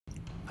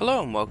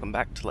Hello and welcome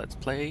back to Let's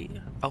Play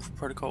Alpha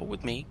Protocol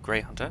with me,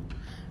 Grey Hunter.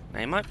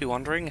 Now you might be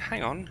wondering,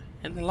 hang on,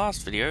 in the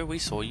last video we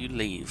saw you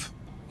leave.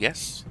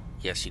 Yes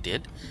you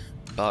did,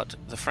 but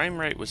the frame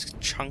rate was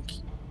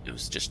chunky, it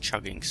was just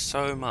chugging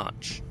so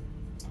much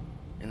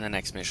in the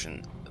next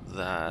mission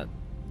that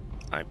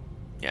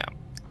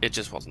it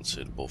just wasn't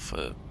suitable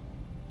for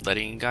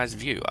letting you guys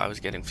view. I was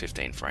getting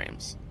 15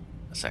 frames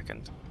a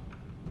second.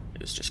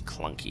 It was just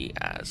clunky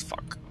as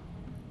fuck.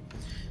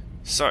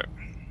 So,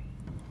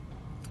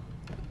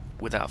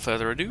 without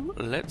further ado,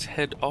 let's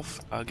head off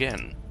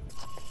again.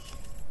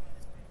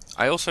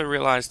 I also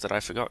realized that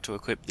I forgot to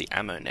equip the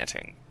ammo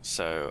netting,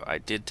 so I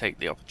did take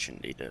the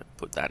opportunity to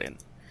put that in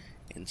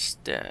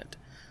instead.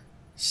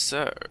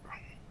 So,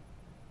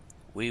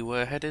 we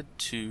were headed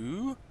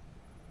to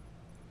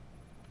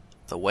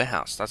the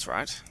warehouse, that's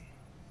right,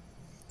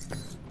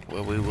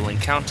 where we will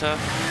encounter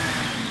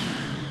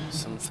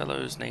some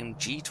fellows named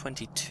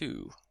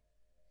G22.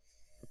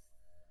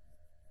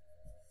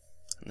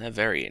 And they're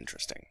very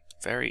interesting.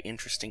 Very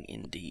interesting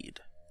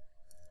indeed.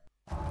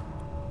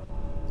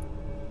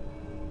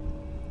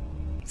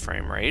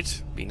 Frame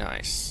rate, be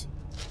nice.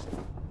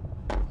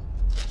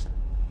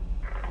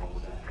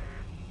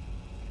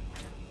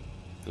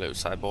 Hello,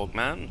 Cyborg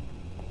Man.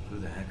 Who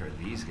the heck are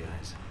these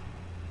guys?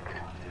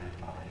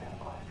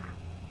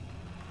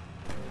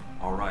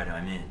 Alright,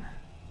 I'm in.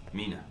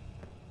 Mina,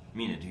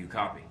 do you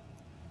copy?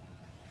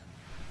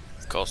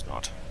 Of course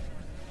not.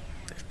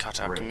 They've cut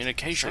our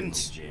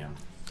communications. Jammed.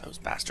 Those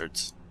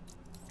bastards.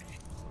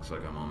 Looks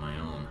like I'm on my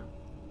own.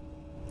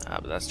 Ah,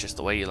 but that's just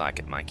the way you like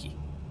it, Mikey.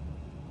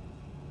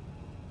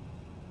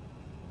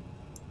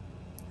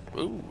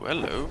 Ooh,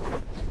 hello.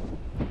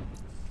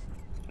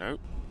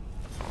 Nope,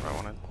 that's not what I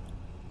wanted.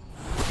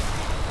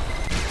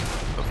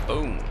 Oh,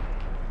 boom.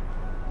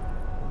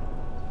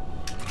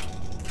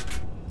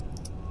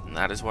 And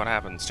that is what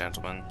happens,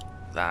 gentlemen.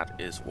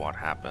 That is what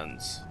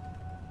happens.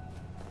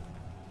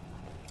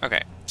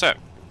 Okay, so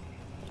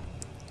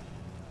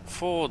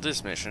for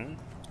this mission,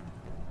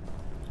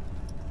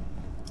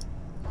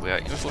 we are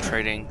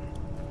infiltrating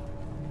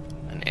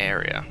an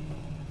area.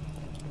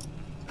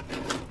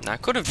 Now I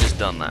could have just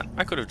done that.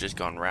 I could have just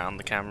gone round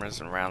the cameras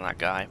and round that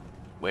guy,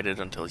 waited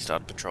until he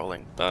started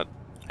patrolling, but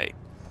hey,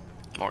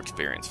 more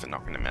experience for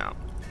knocking him out.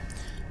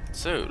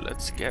 So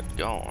let's get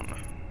going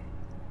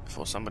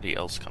before somebody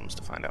else comes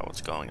to find out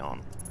what's going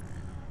on.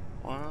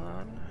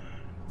 1,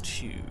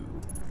 2,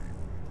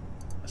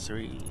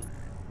 3,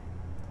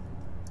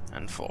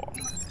 and 4.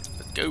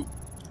 Let's go.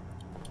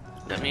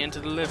 Let me into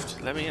the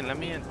lift. Let me in.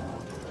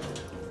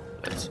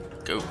 Let's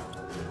go.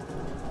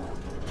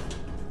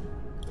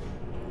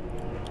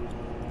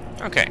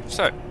 Okay,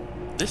 so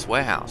this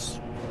warehouse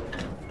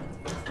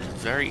is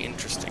very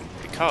interesting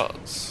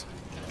because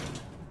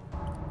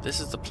this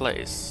is the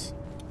place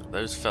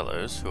those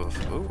fellows who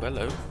have... Oh,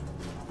 hello.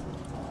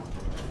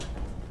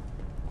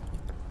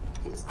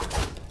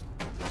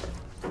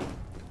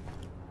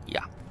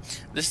 Yeah.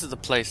 This is the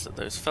place that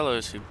those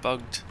fellows who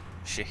bugged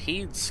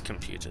Shahid's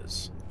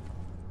computers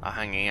are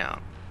hanging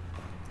out.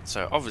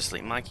 So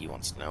obviously Mikey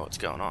wants to know what's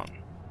going on.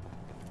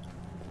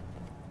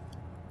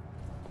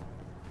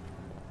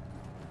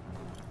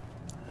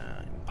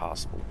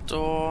 Impassable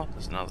door.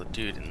 There's another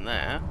dude in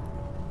there.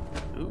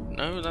 Ooh,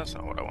 no, that's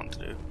not what I want to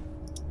do.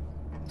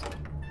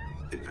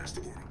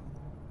 Investigating.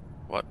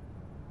 What?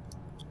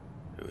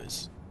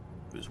 Who's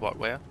what,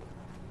 where?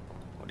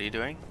 What are you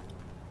doing?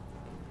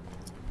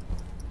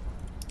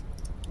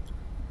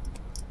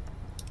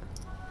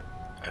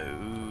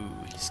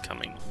 Oh, he's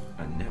coming.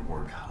 A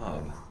network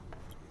hub.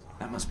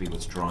 That must be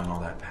what's drawing all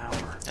that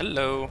power.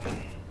 Hello.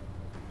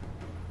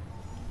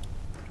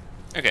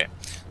 Okay,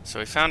 so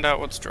we found out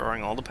what's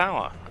drawing all the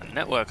power. A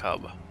network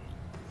hub.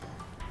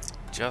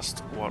 Just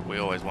what we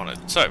always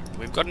wanted. So,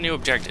 we've got a new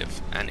objective,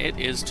 and it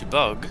is to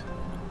bug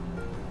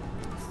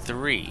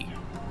 3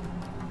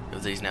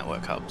 of these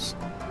network hubs.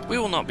 We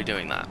will not be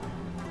doing that.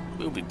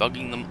 We will be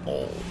bugging them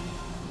all.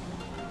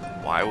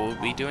 Why will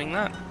we be doing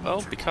that?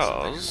 Well,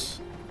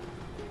 because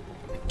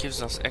it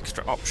gives us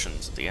extra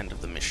options at the end of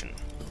the mission.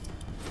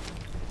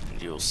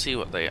 And you'll see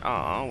what they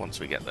are once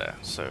we get there.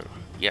 So,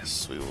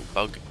 yes, we will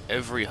bug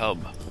every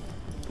hub.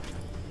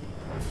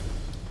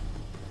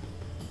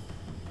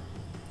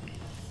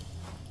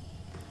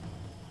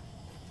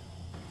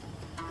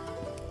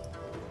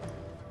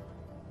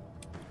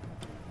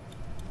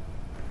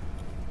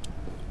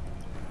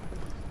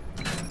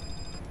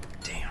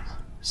 Damn,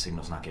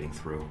 signal's not getting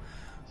through.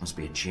 Must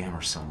be a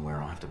jammer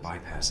somewhere. I'll have to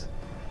bypass it.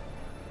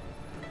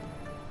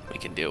 We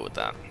can deal with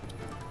that.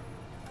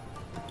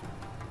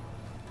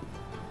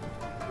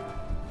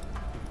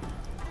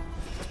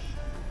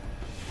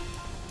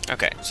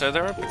 Okay, so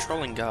there are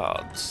patrolling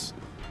guards.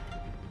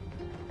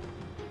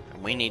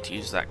 And we need to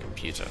use that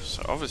computer,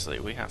 so obviously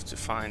we have to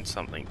find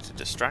something to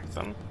distract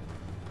them.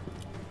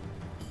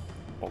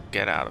 Or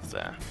get out of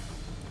there.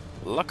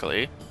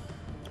 Luckily,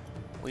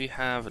 we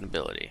have an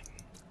ability.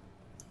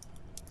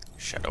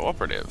 Shadow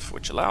Operative,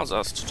 which allows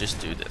us to just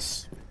do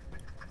this.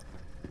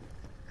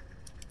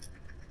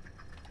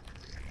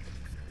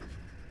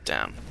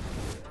 Damn.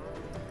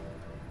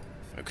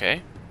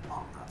 Okay.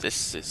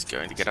 This is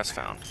going to get us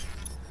found.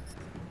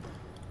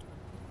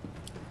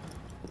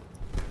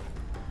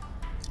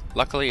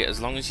 Luckily,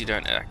 as long as you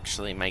don't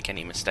actually make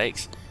any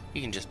mistakes,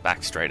 you can just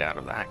back straight out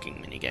of the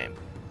hacking minigame.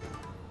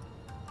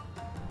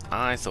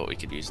 I thought we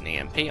could use an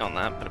EMP on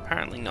that, but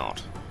apparently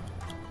not.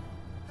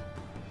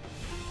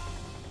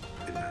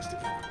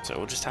 So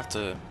we'll just have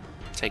to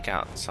take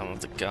out some of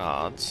the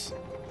guards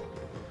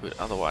who would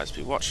otherwise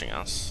be watching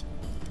us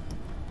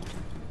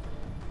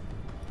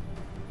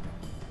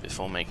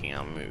before making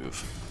our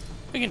move.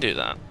 We can do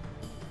that.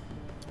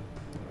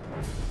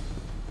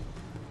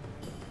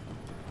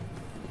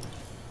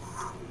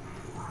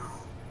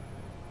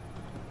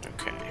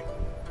 Okay.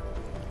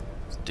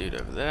 There's a dude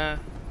over there,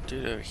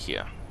 dude over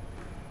here.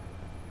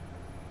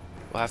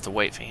 We'll have to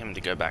wait for him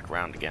to go back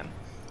around again.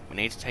 We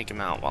need to take him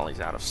out while he's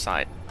out of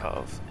sight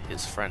of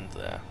his friend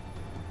there.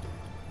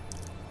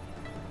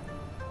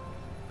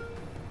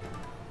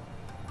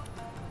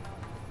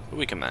 But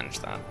we can manage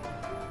that.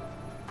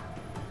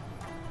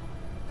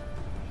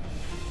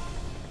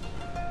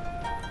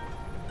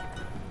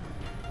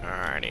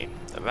 Alrighty,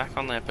 they're back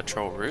on their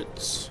patrol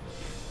routes.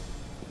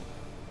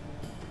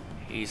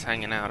 He's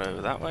hanging out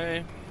over that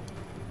way.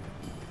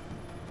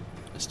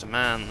 Mr.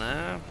 Man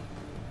there.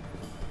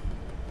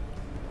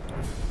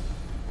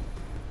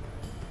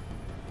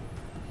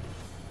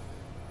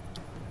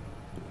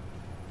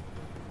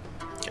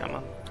 Come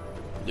on,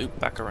 loop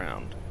back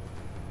around.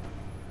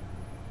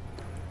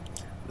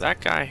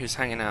 That guy who's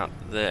hanging out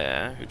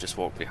there, who just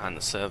walked behind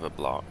the server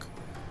block,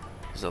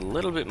 is a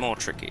little bit more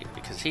tricky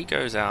because he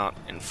goes out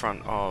in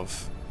front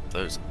of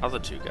those other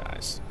two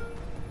guys.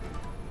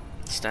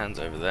 Stands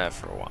over there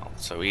for a while.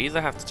 So we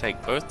either have to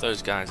take both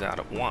those guys out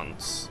at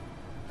once,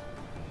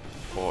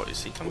 or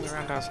is he coming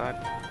around our side?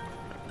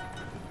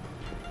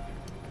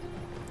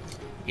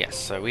 Yes,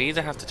 so we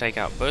either have to take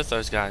out both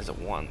those guys at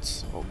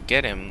once, or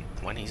get him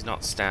when he's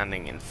not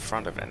standing in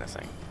front of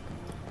anything.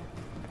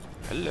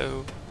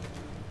 Hello.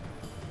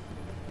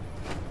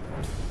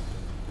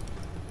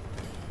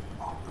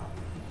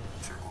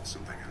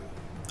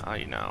 Oh,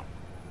 you know.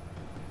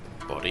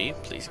 Body,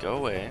 please go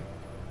away.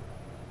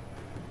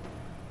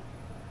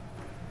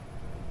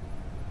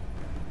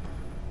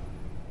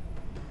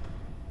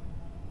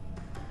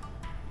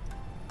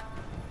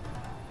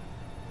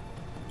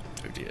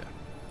 Oh dear.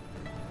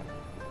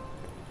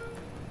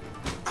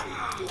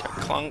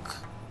 Clunk.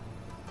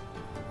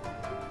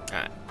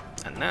 Alright,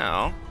 and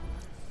now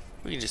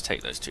we can just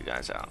take those two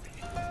guys out.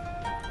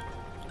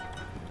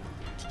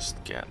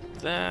 Just get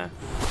there.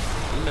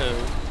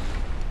 Hello.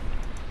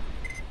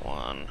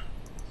 1,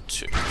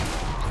 2.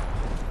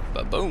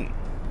 Ba-boom.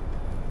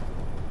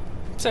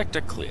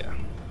 Sector clear.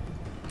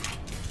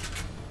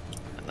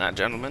 And that,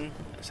 gentlemen,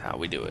 is how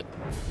we do it.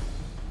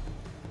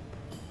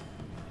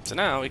 So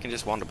now we can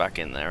just wander back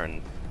in there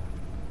and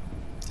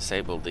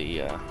disable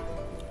the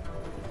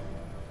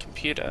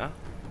computer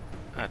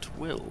at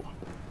will.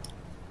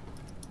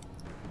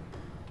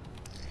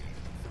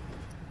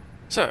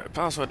 So,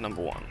 password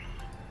number 1. Well,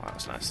 that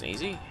was nice and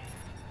easy.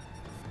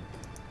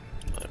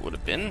 Well, it would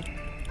have been.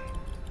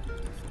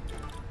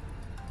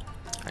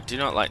 I do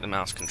not like the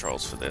mouse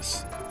controls for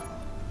this.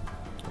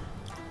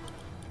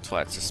 That's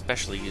why it's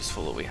especially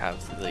useful that we have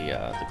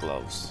the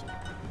gloves.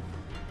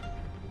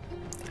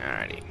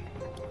 Alrighty.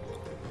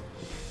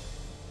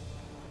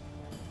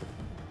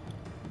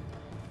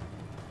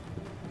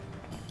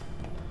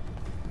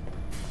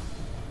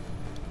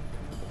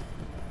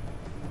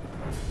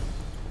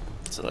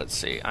 So let's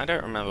see. I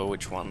don't remember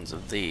which ones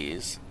of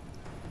these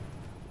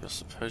you're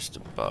supposed to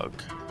bug.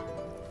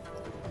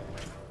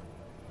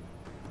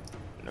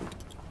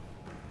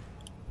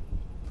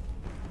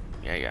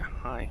 Yeah,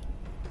 hi.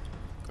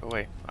 Go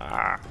away.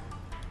 Ah.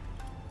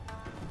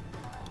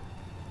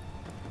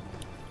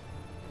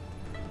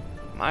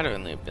 Might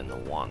only have been the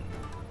one.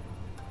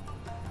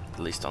 At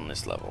least on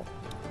this level.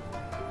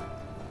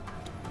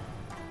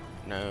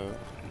 No,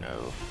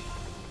 no.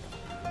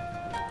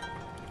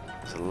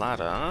 There's a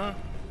ladder.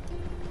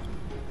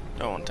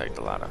 Don't want to take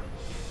the ladder.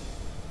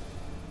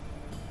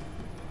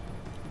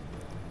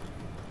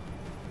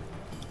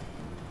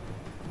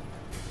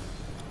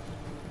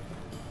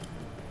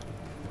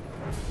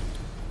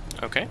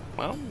 Okay,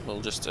 well, we'll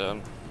just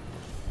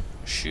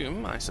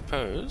assume, I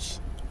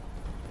suppose,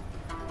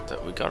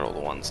 that we got all the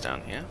ones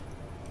down here.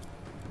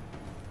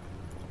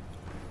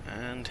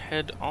 And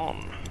head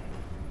on.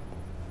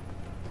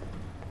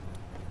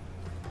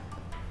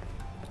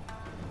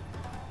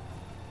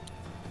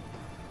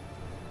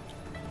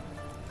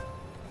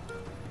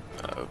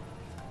 Uh-oh.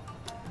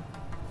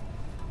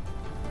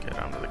 Get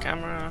under the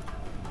camera.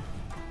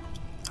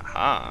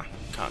 Aha!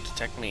 Can't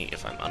detect me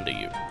if I'm under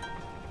you.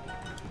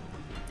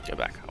 Go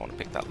back. I want to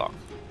pick that lock.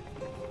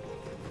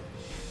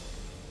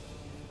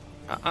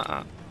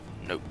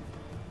 Nope.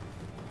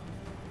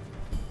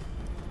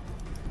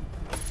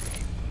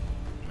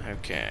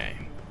 Okay.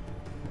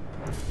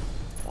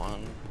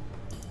 1,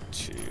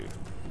 2,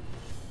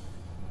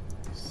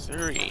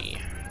 3.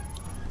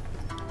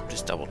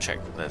 Just double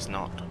check that there's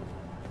not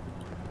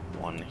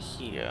one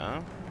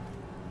here.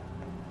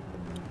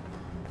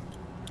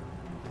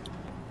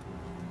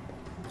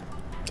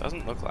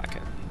 Doesn't look like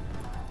it.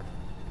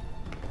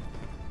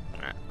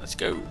 Alright, let's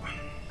go.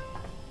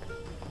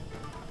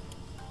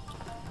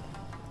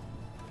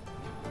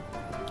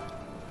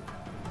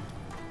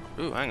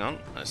 Ooh, hang on.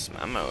 There's some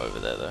ammo over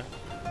there, though.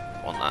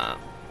 Want that.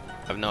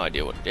 I have no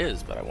idea what it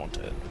is, but I want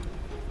it.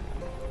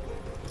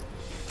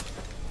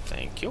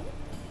 Thank you.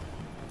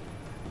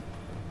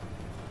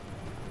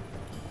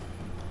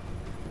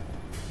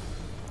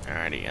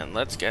 Alrighty, and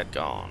let's get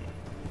gone.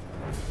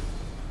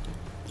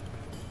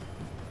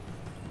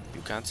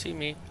 You can't see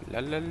me. La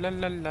la la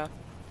la la.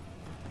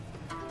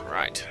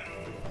 Right.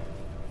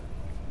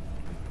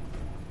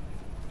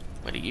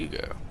 Where do you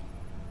go?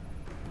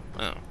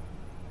 Oh.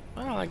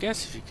 Well, I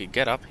guess if you could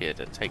get up here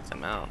to take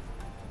them out,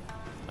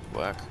 that'd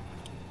work.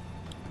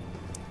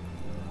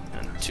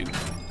 And 2.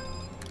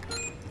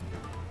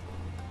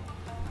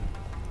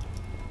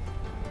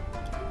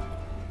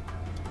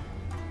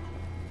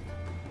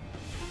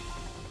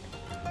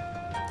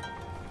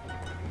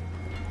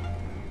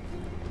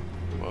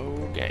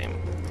 Whoa, game.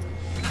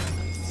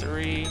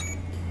 3.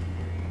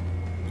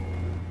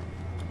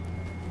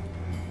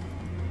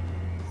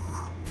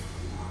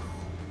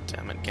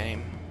 Damn it,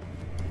 game.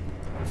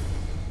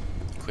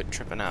 Quit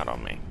tripping out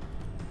on me.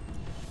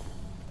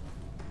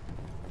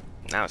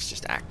 Now it's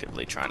just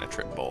actively trying to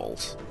trip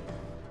balls.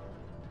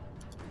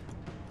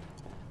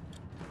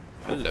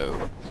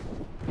 Hello.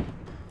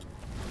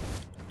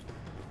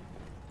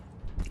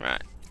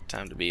 Right,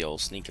 time to be all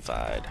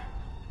sneakified.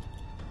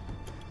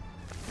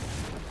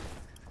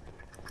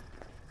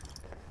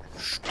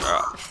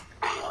 Stop.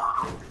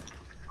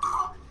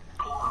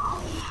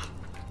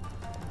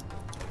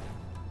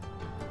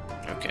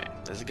 Okay,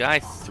 there's a guy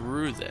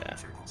through there.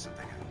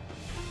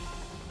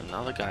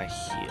 Another guy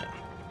here.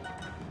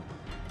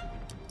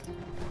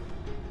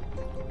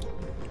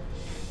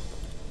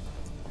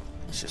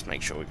 Let's just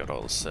make sure we got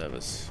all the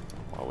service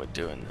while we're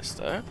doing this,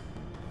 though.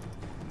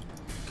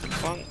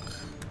 Clunk.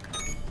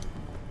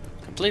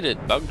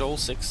 Completed. Bugged all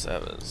 6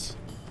 servers.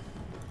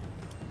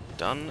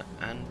 Done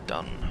and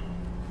done.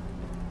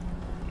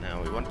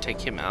 Now we want to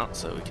take him out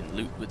so we can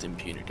loot with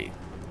impunity.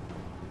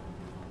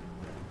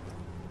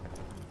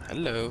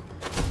 Hello.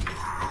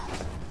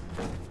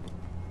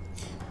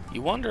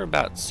 You wonder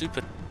about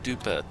super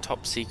duper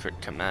top secret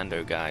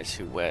commando guys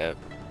who wear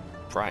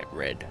bright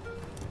red.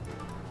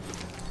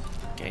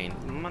 Gain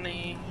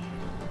money.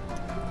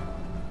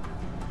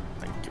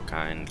 Thank you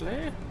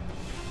kindly.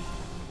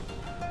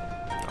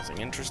 Nothing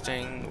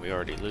interesting. We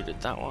already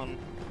looted that one.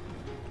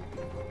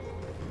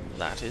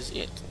 That is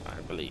it,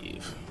 I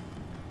believe.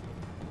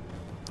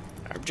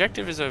 Our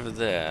objective is over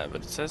there,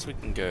 but it says we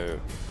can go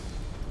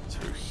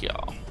through here.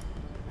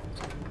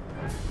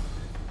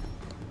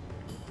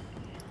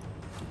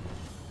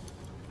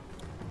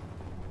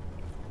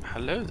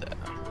 Hello there.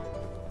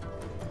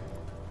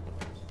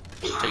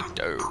 Take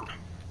down.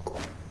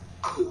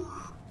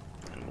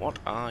 And what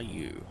are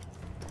you?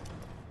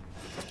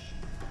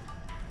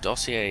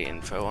 Dossier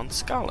info on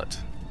Scarlet.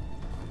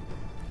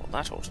 Well,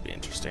 that ought to be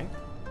interesting.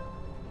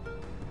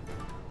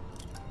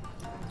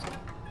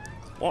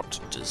 What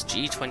does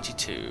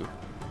G22,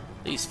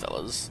 these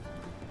fellas,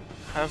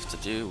 have to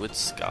do with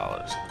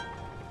Scarlet?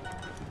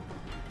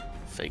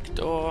 Fake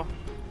door.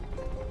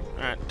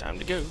 Alright, time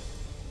to go.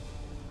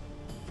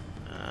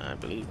 I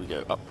believe we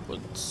go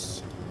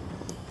upwards.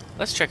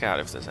 Let's check out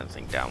if there's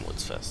anything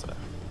downwards first, though.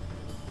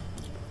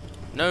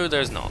 No,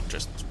 there's not.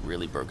 Just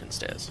really broken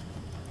stairs.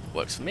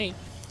 Works for me.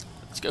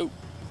 Let's go.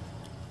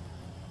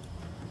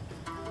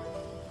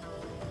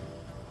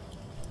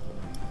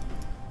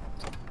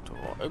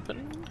 Door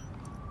open.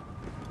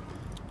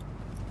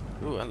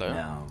 Ooh, hello.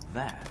 Now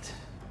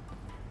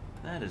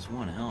that is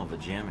one hell of a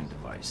jamming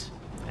device.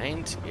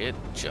 Ain't it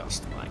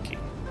just, Mikey?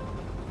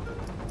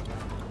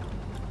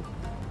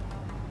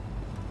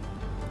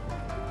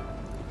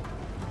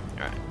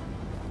 Alright.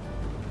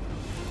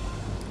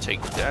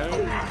 Take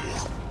down.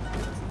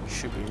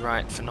 Should be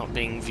right for not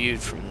being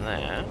viewed from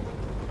there.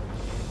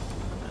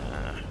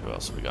 Who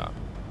else have we got?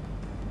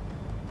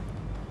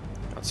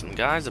 Got some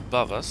guys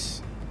above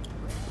us.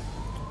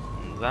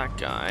 And that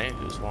guy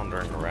who's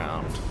wandering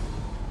around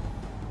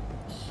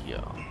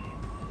here.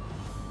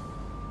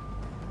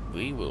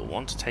 We will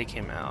want to take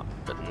him out,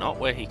 but not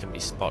where he can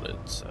be spotted,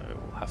 so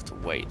we'll have to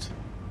wait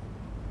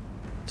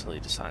until he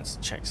decides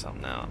to check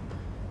something out.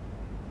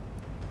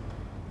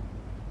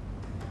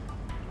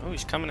 Oh,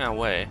 he's coming our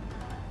way.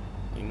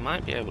 We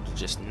might be able to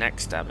just neck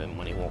stab him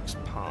when he walks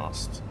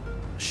past.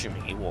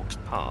 Assuming he walks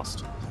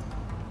past.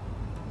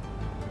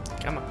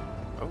 Come on.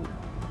 Oh.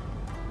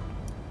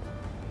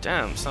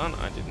 Damn, son,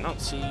 I did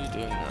not see you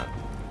doing that.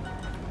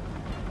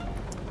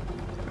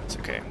 That's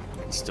okay.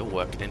 We can still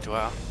work it into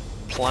our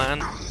plan.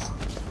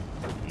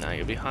 Now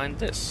you're behind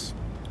this.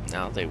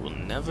 Now they will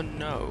never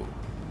know.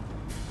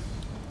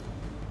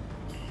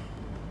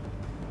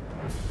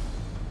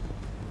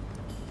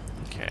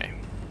 Okay.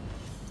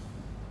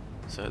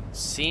 So it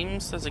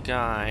seems there's a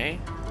guy.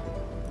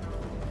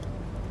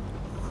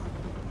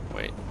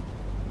 Wait.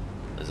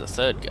 There's a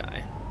third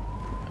guy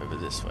over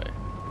this way.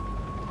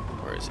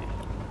 Where is he?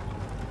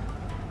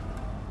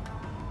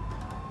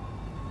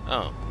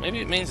 Oh, maybe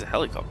it means a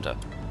helicopter.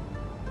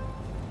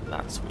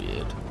 That's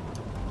weird.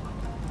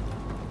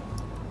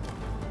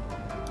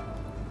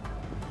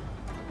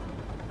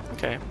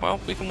 Okay, well,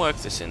 we can work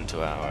this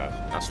into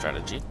our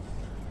strategy.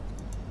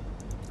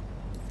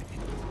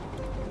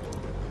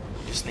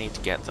 Just need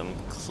to get them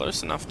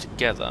close enough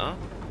together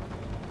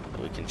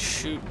that we can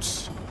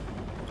shoot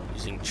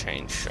using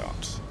chain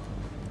shot.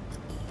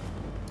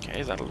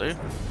 Okay, that'll do.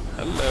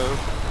 Hello.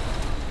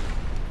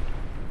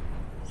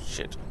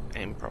 Shit,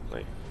 aim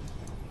properly.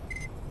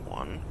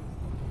 1.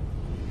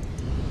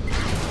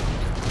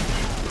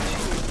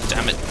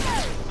 Damn it.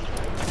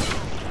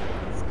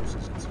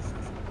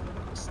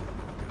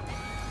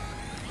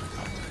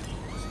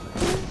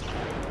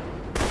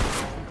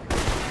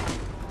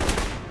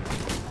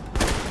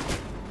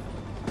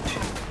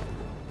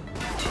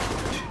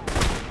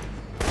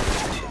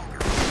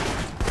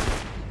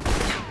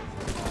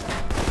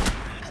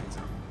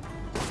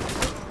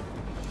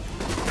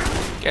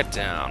 Get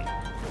down.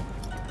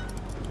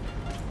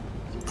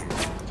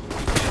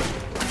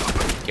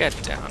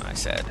 Get down, I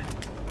said.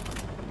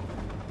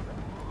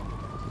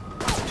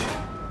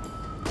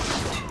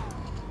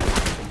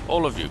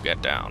 All of you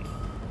get down.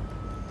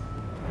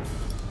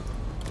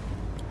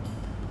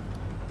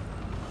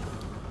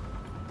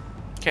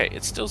 Okay,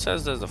 it still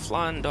says there's a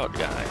flying dot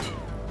guy.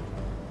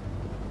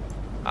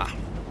 Ah.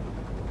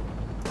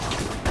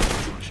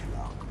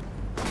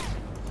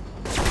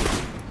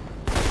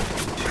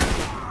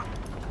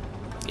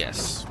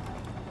 Yes.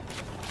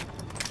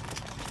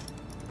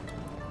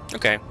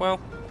 Okay, well,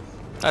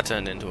 that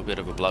turned into a bit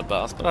of a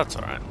bloodbath, but that's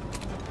alright.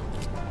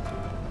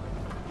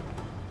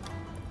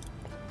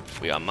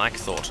 We are Mike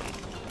Thornton.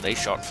 They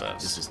shot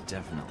first. This is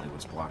definitely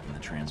what's blocking the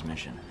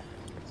transmission.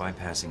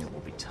 Bypassing it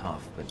will be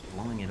tough, but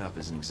blowing it up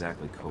isn't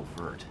exactly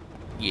covert.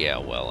 Yeah,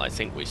 well, I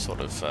think we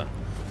sort of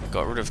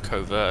got rid of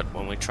covert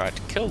when we tried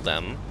to kill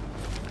them,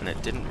 and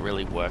it didn't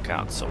really work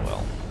out so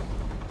well.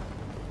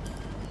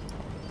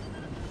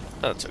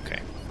 But that's okay.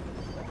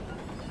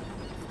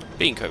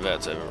 Being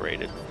covert's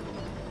overrated.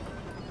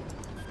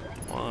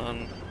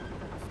 1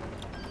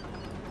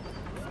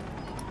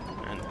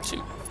 and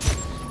 2.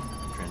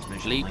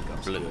 Transmission Bleed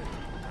linkup's blue. good.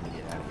 Time to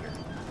get out of here.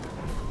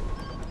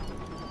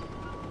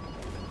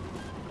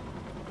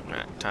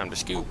 Alright, time to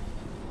scoop.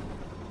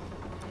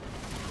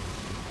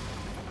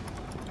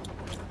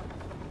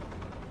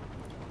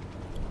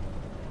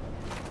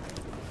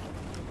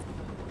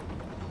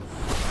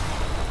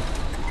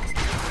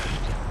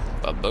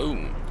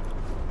 Ba-boom.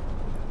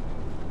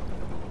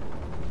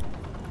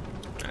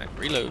 Alright,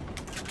 reload.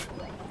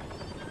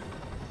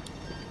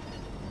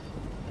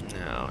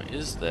 Now,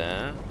 is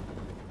there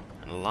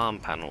an alarm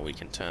panel we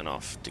can turn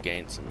off to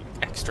gain some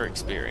extra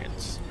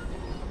experience?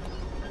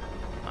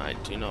 I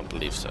do not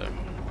believe so.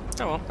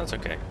 Oh well, that's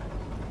okay.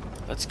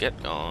 Let's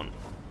get on.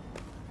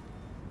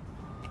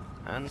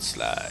 And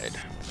slide.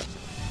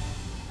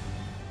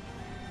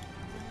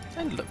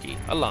 And looky,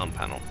 alarm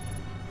panel.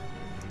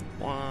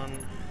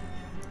 1,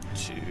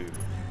 2,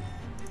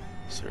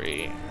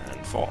 3,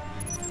 and 4.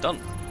 Done.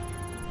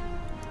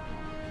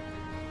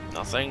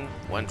 Nothing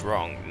went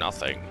wrong.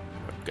 Nothing.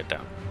 Get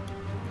down.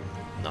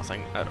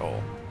 Nothing at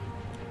all.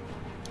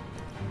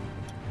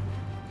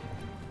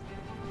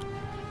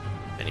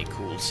 Any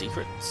cool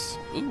secrets?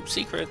 Ooh,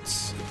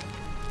 secrets!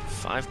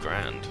 5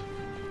 grand.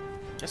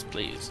 Yes,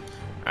 please.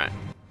 Alright.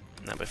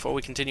 Now, before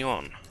we continue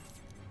on.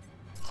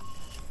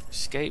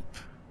 Escape.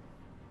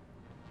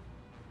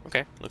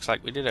 Okay, looks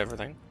like we did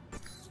everything.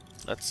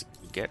 Let's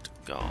get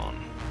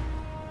gone.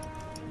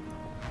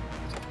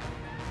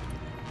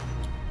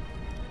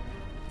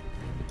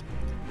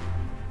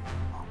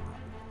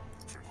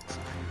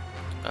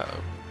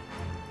 Uh-oh.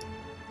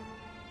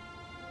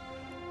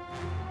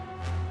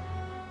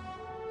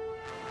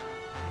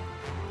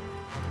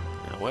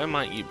 Now, where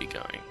might you be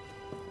going?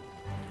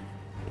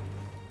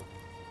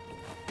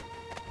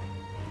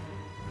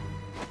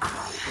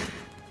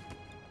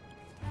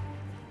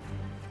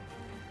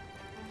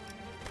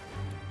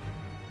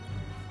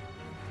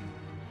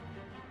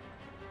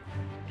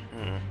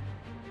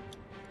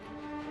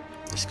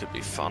 This could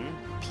be fun,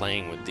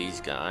 playing with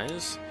these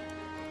guys.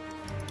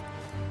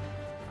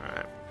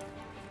 Alright.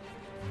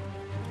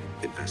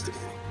 Investigate.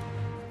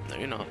 No,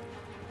 you're not.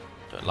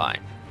 Don't lie.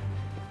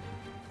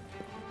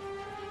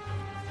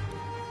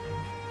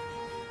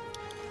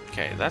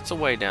 Okay, that's a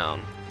way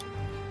down.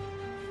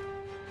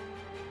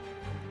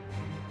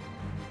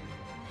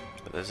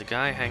 But there's a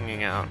guy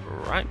hanging out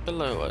right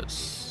below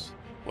us.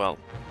 Well,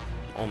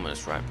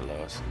 almost right below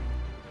us.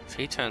 If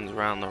he turns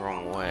around the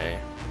wrong way...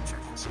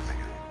 Checking something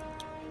out.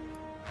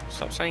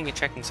 Stop saying you're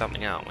checking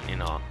something out when you're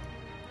not.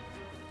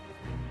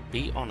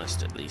 Be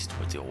honest, at least,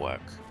 with your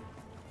work.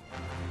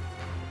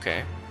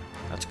 Okay,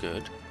 that's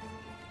good.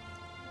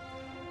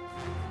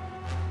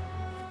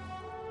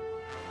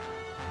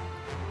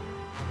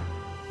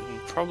 We can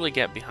probably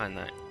get behind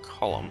that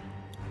column.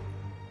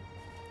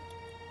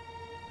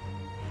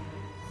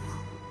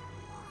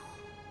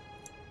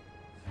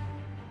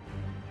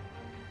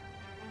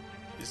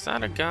 Is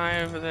that a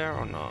guy over there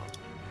or not?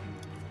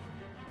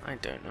 I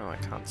don't know, I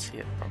can't see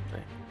it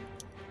properly.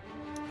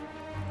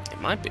 It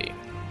might be.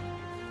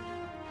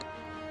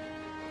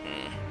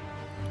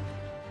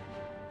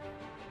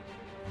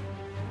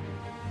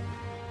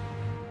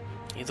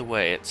 Either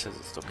way, it says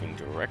it's looking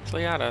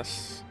directly at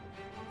us.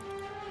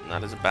 And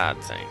that is a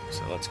bad thing,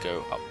 so let's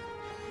go up.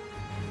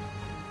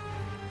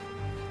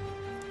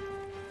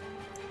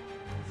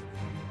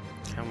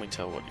 Can we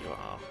tell what you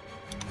are?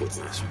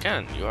 Yes, we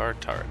can. You are a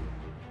turret.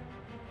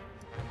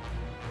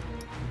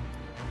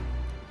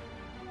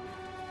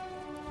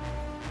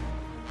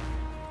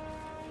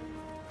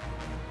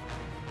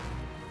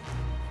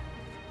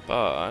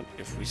 But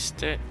if we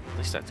stay, at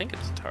least I think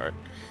it's a turret.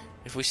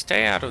 If we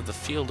stay out of the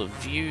field of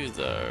view,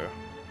 though,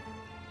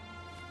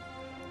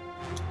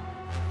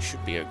 we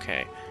should be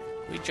okay.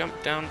 Can we jump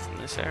down from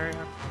this area?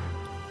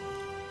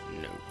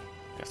 No.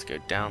 We have to go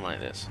down like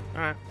this.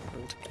 Alright,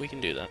 we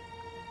can do that.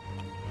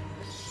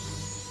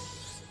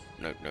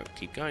 No, no,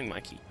 keep going,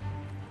 Mikey.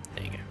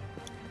 There you go.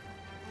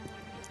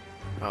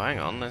 Oh, hang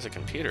on, there's a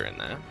computer in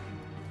there.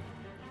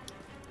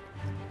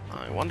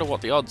 I wonder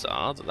what the odds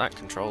are that that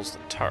controls the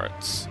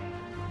turrets.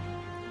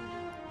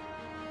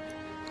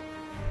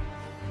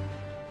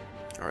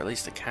 Or at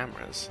least the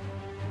cameras.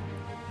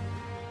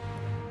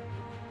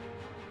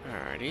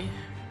 Alrighty.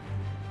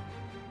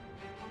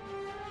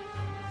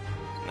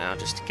 Now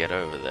just to get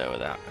over there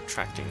without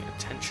attracting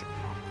attention.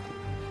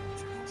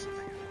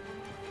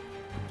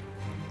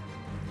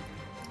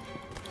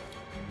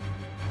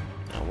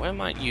 Now where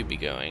might you be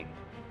going?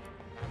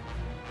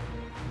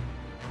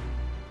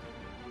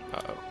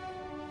 Uh-oh.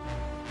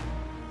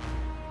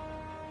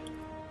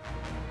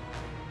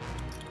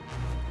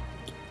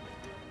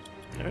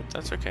 Nope,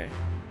 that's okay.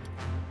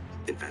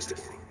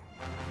 Investigating.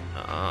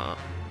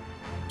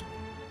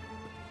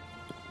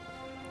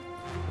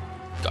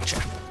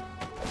 Gotcha.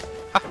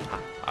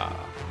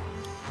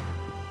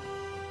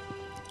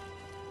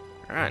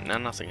 Alright, now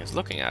nothing is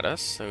looking at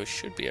us, so it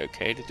should be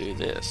okay to do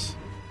this.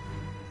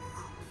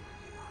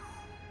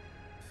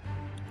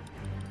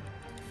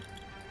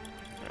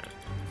 Right.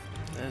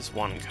 There's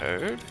one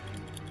code.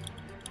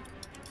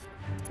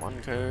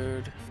 One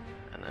code.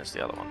 And there's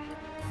the other one.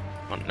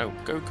 Oh, no,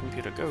 go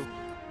computer, go.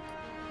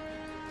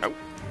 Oh.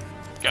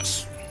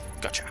 Yes.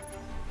 Gotcha.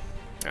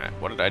 Alright,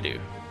 what did I do?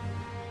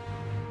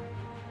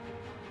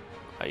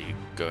 Are you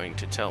going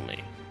to tell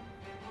me?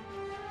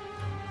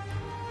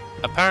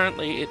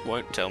 Apparently, it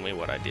won't tell me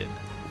what I did.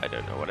 I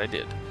don't know what I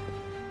did.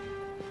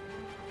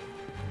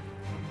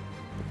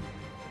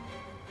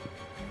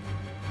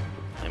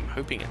 I'm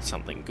hoping it's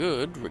something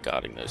good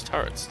regarding those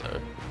turrets,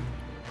 though.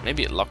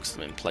 Maybe it locks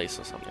them in place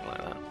or something like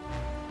that.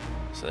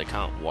 So they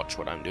can't watch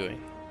what I'm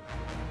doing.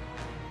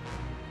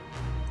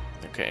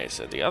 Okay,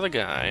 so the other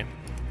guy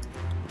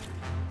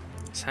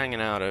is hanging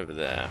out over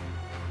there.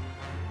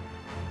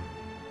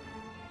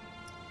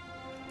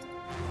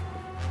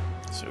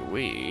 So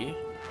we...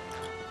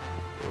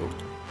 Oh.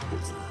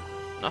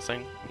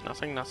 Nothing,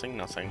 nothing, nothing,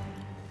 nothing.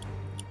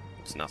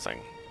 It's nothing.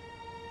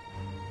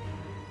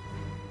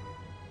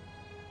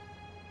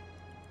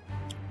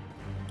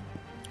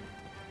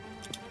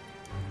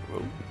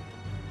 Whoa.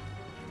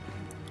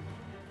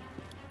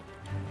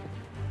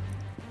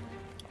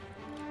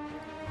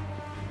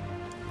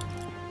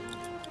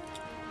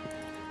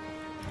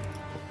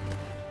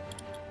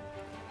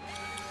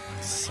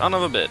 Son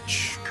of a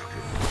bitch.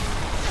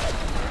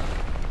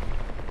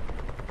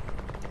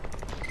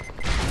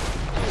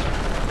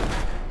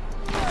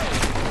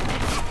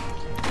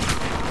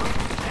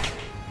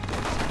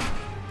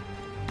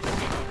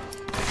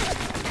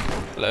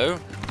 Hello?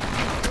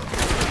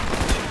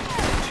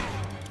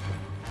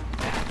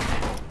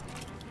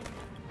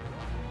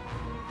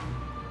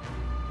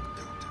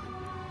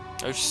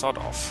 Oh, sod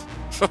off.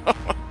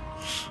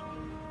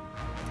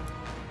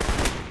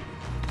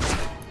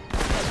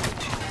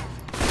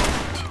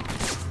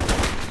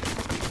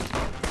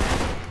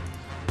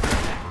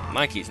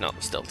 Mikey's not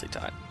the stealthy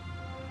type.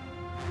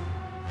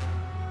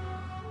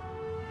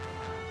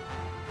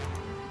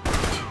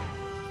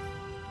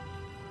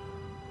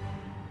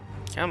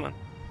 Come on.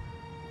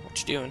 What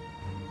you doing?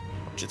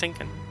 What you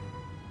thinking?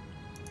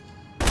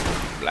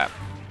 Blap.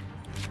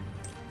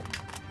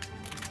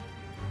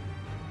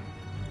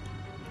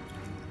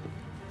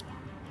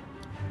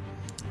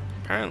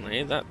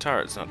 Apparently, that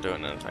turret's not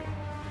doing anything.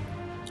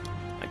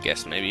 I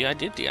guess maybe I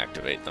did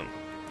deactivate them.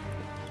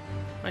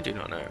 I do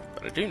not know,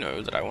 but I do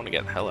know that I want to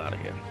get the hell out of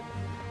here.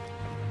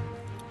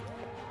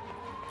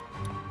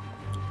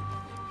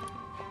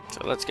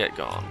 So let's get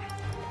gone.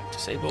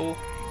 Disable.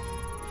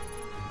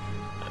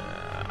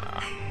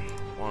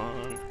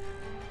 1,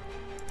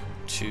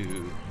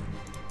 2,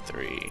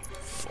 3,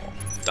 4.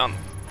 Done.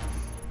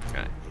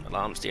 Right.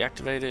 Alarms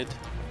deactivated.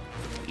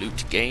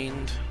 Loot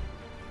gained.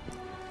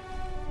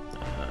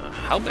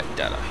 Halbech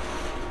data.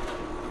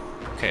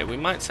 Okay, we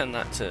might send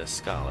that to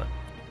Scarlet.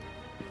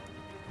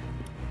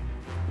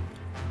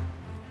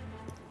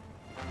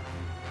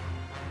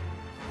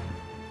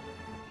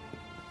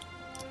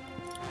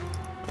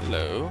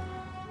 Hello.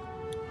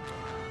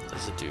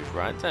 There's a dude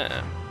right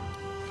there.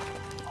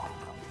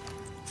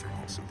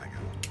 Something.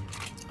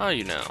 Are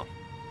you now?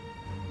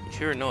 You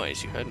hear a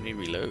noise, you heard me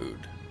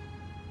reload.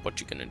 what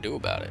you gonna do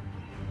about it?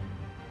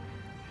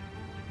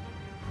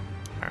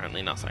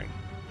 Apparently nothing.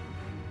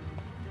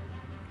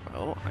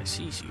 Well, I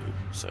sees you,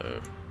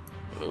 so...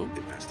 Oh,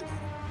 Investigate.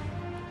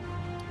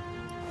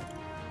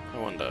 I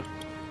wonder...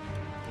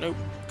 Nope,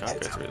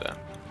 can't go through there.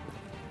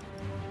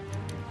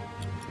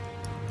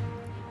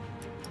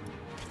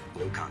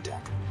 No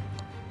contact.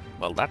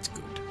 Well, that's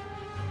good.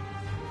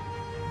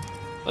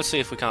 Let's see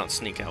if we can't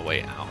sneak our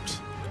way out.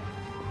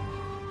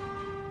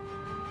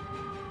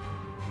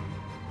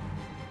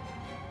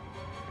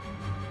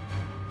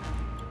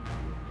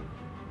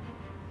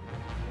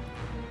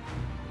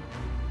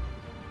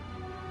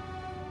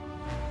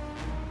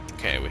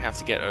 Okay, we have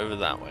to get over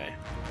that way.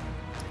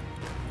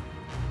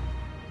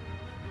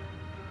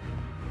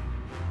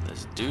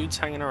 There's dudes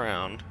hanging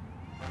around,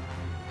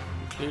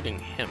 including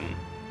him.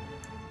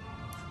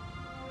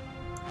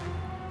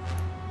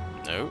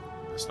 No,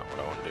 that's not what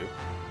I want to do.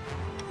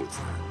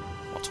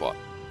 What's what?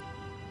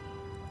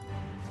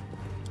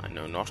 I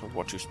know not of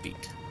what you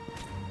speak.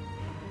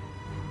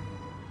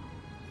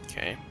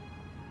 Okay.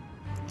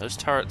 Those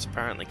turrets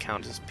apparently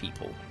count as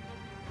people.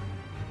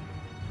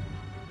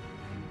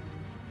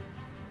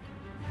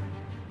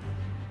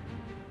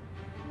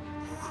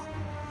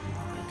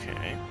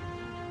 Okay.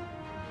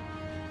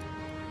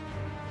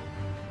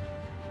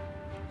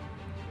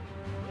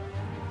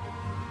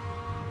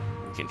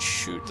 We can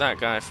shoot that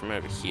guy from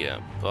over here,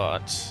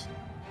 but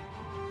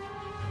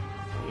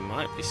we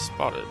might be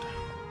spotted.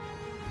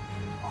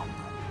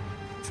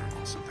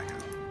 Checking something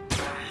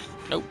out.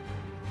 Nope.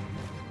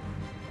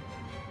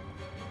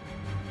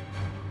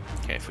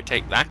 Okay, if we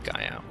take that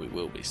guy out, we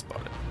will be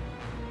spotted.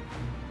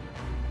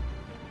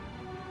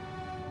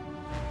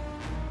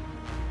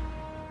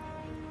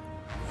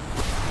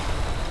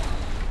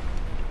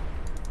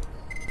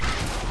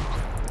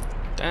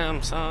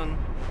 Damn, son.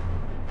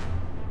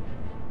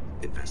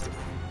 Investigate.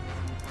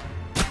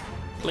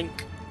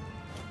 Blink.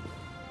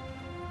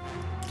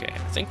 Okay, I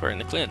think we're in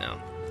the clear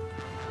now.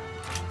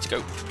 Let's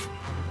go.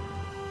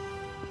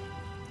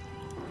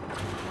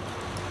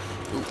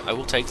 Ooh, I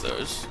will take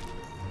those.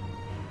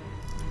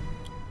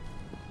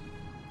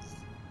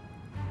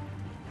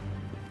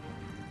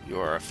 You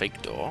are a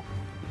fake door.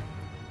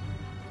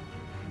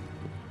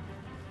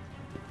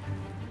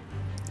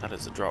 That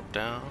is a drop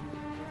down.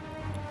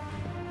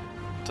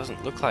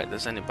 Doesn't look like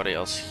there's anybody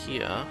else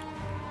here.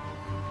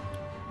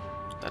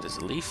 That is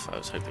a leaf. I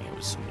was hoping it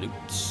was some loot.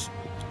 Is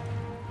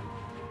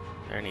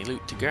there any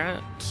loot to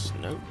get?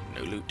 No,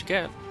 no loot to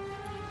get.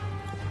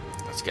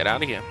 Let's get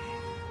out of here.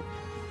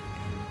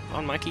 Come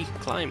on, Mikey,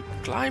 climb.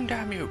 Climb,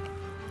 damn you.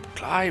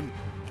 Climb.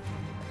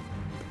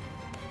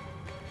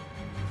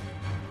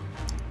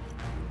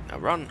 Now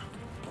run.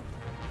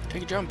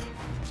 Take a jump.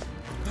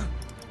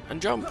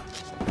 And jump.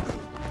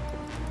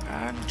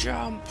 And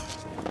jump.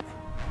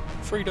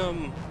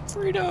 Freedom.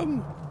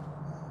 Freedom.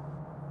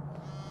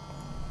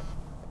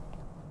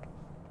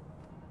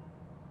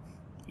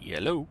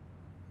 Yellow.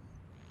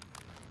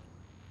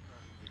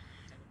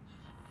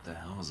 What the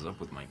hell is up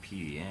with my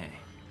PDA?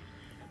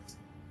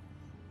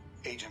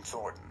 Agent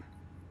Thornton,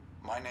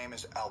 my name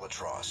is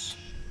Albatross.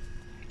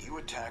 You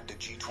attacked a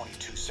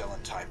G-22 cell in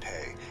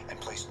Taipei and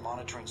placed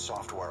monitoring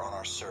software on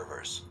our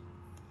servers.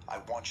 I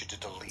want you to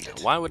delete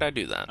it. Why would I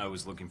do that? I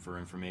was looking for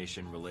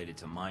information related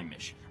to my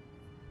mission.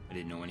 I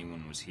didn't know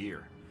anyone was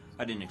here.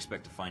 I didn't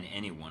expect to find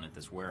anyone at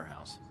this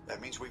warehouse.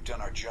 That means we've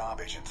done our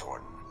job, Agent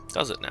Thornton.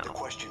 Does it now? The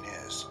question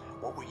is,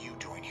 what were you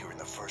doing here in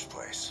the first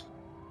place?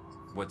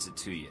 What's it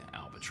to you,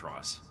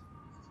 Albatross?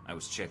 I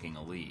was checking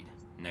a lead.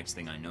 Next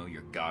thing I know,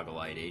 your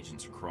goggle-eyed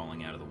agents are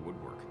crawling out of the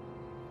woodwork.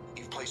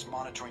 You've placed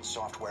monitoring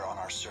software on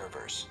our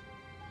servers.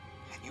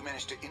 You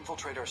managed to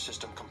infiltrate our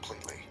system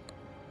completely.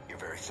 You're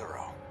very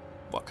thorough.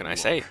 What can I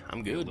say?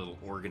 I'm Your good. little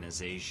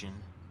organization,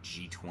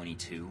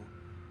 G-22.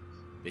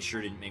 They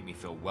sure didn't make me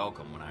feel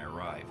welcome when I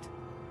arrived.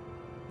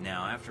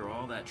 Now, after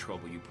all that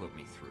trouble you put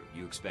me through,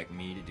 you expect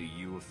me to do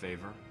you a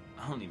favor?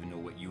 I don't even know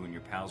what you and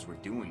your pals were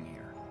doing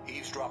here.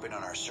 Eavesdropping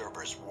on our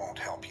servers won't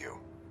help you.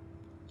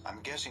 I'm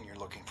guessing you're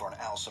looking for an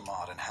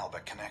Al-Samad and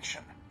Halbech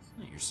connection.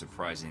 You're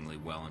surprisingly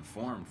well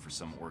informed for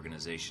some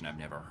organization I've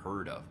never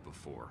heard of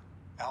before.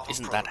 Alpha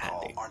Isn't that Protocol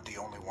handy? aren't the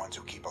only ones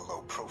who keep a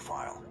low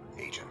profile,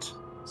 Agent.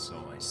 So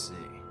I see.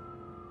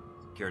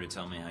 Care to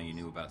tell me how you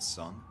knew about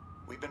Sung?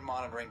 We've been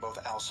monitoring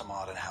both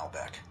Al-Samad and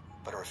Halbech,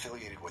 but are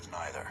affiliated with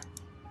neither.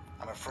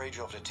 I'm afraid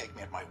you'll have to take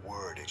me at my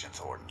word, Agent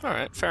Thornton.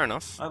 Alright, fair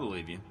enough. I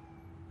believe you.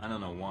 I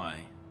don't know why,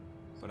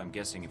 but I'm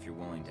guessing if you're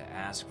willing to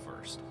ask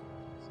first.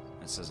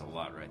 That says a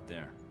lot right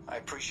there. I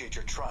appreciate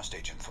your trust,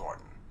 Agent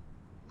Thornton.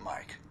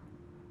 Mike.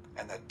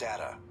 And that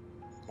data,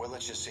 well,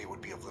 let's just say it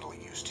would be of little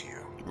use to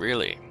you.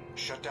 Really?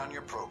 Shut down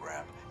your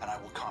program, and I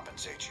will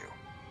compensate you.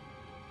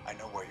 I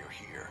know why you're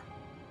here.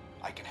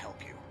 I can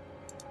help you.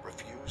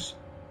 Refuse,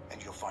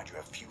 and you'll find you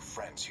have few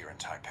friends here in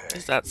Taipei.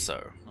 Is that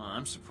so? Well,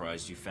 I'm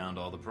surprised you found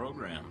all the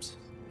programs.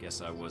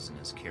 Guess I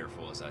wasn't as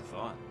careful as I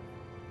thought.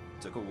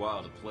 Took a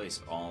while to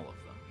place all of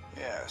them.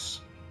 Yes.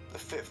 The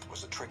fifth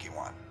was the tricky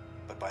one,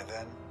 but by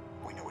then,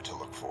 we knew what to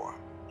look for.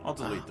 I'll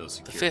delete those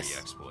The security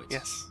fifth. exploits.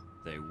 Yes.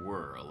 they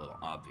were a little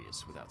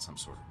obvious without some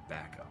sort of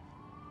backup.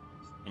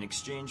 In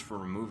exchange for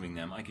removing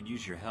them, I could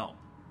use your help.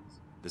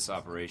 This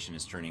operation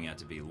is turning out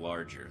to be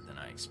larger than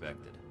I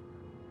expected.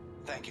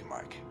 Thank you,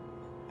 Mike.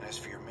 And as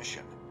for your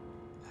mission,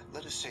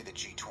 let us say that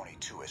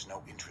G22 has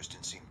no interest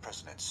in seeing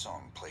President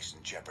Sung placed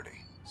in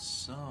jeopardy.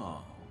 So,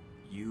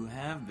 you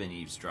have been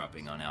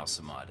eavesdropping on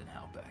Al-Samad and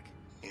Halbech.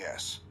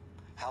 Yes.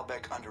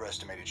 Halbech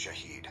underestimated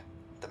Shahid.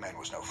 The man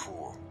was no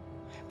fool.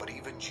 But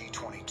even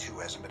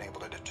G22 hasn't been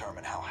able to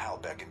determine how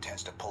Halbech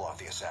intends to pull off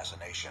the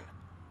assassination,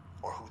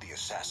 or who the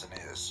assassin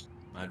is.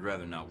 I'd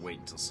rather not wait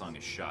until Sung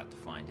is shot to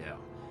find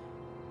out.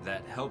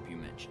 That help you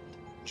mentioned.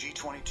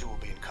 G22 will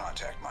be in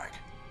contact, Mike.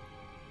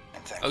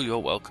 And thank Oh, you. you're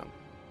welcome.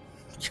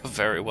 You're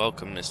very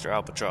welcome, Mr.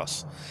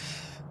 Albatross.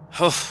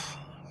 Oh,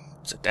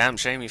 it's a damn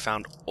shame you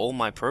found all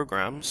my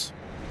programs.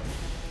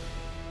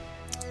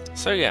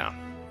 So yeah,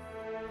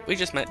 we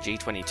just met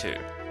G22.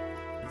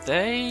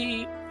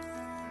 They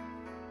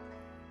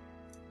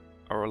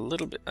are a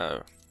little bit...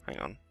 Oh, hang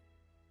on.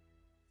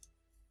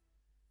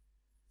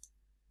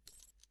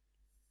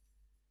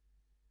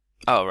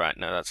 Oh, right,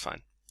 no, that's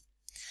fine.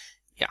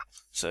 Yeah,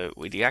 so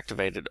we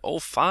deactivated all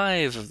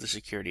 5 of the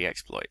security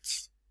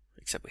exploits.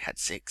 Except we had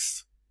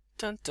 6.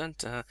 Dun dun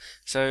dun.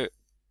 So,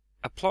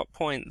 a plot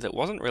point that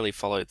wasn't really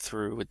followed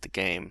through with the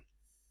game,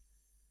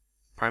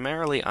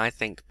 primarily I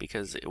think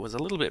because it was a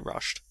little bit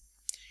rushed,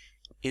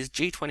 is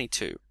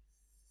G22.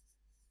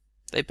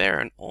 They bear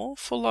an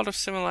awful lot of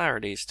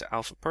similarities to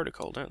Alpha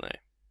Protocol, don't they?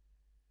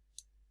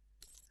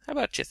 How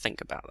about you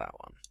think about that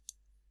one?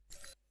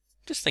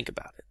 Just think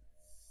about it.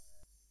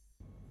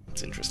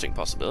 It's an interesting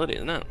possibility,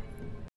 isn't it?